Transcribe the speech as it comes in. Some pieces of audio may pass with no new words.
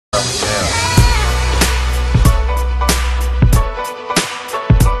Yeah.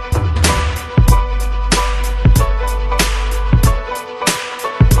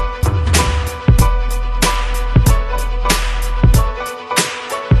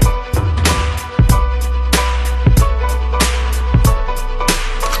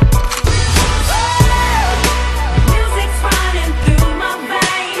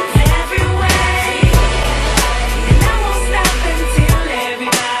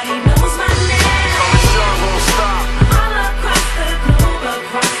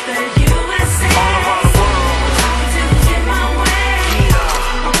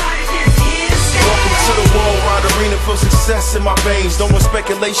 Success in my veins, no more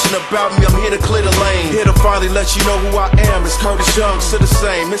speculation about me, I'm here to clear the lane. Here to finally let you know who I am, it's Curtis Young, still the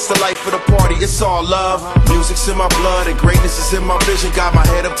same. It's the life of the party, it's all love. Music's in my blood and greatness is in my vision. Got my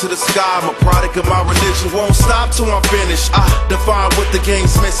head up to the sky, I'm a product of my religion. Won't stop till I'm finished, I define what the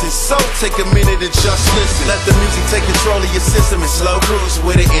game's missing. So take a minute and just listen. Let the music take control of your system and slow cruise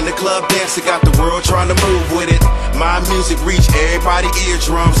with it. In the club dancing, got the world trying to move with it. My music reach everybody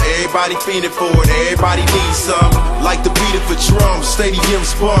eardrums, everybody fiending for it, everybody needs some. Like the beat for drums,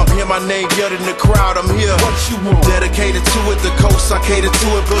 stadiums bump. Hear my name yelled in the crowd, I'm here. What you want? Dedicated to it, the coast I cater to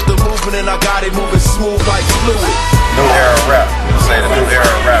it. Built the movement and I got it moving smooth like fluid. New era rap, you say the new era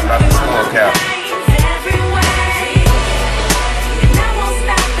rap, not the school cap.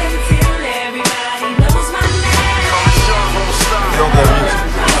 Feel good music.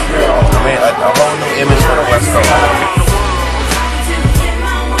 I mean, a whole new image for the West Coast.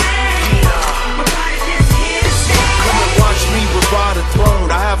 The throne.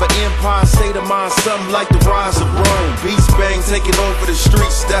 I have an empire state of mind, something like the rise of Rome. Beast bang taking over the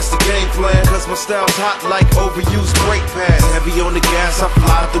streets, that's the game plan. Cause my style's hot like overused brake pads. Heavy on the gas, I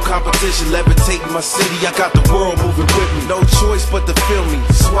fly through competition, levitating my city. I got the world moving with me. No choice but to feel me.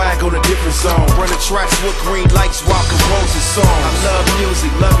 Swag on a different zone. Running tracks with green lights while composing songs. I love music,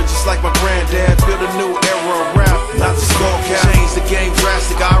 love it just like my granddad. Build a new era of rap, not the skull cap. Change the game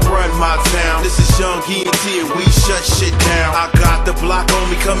drastic, I run my town. This is Young E&T and we shut shit down. I got the block on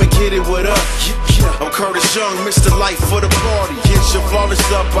me, come and get it with us. I'm Curtis Young, Mr. Life for the party. Get your flawless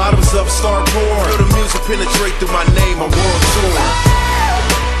up, bottoms up, start pouring. Feel the music penetrate through my name, I'm world touring.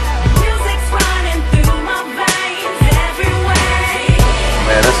 Music's running through my veins everywhere.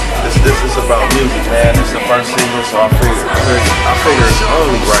 Man, this is about music, man. This is the first single, so I figure it's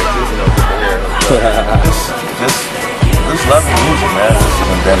only right to, you know, get the hair. Just love the music, man. This is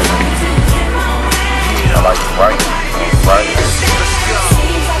embedded in me. I like to write. Seems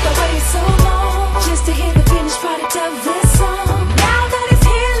like I waited so long just to hear the finished product of this song. Now that it's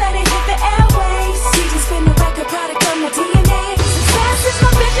here, let it hit the airways. You just been the record product of my DNA. Success is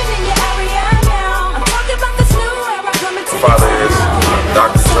my vision in your area now. I'm talking about this new era coming to you. Father is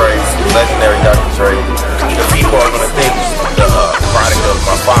Dr.Dre, legendary Dr.Dre. The people are gonna think the product of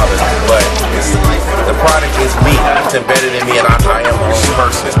my father, but the product is me. It's embedded in me, and I am my own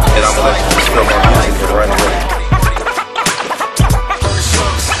person. And I'm gonna let you just feel my music and run with it.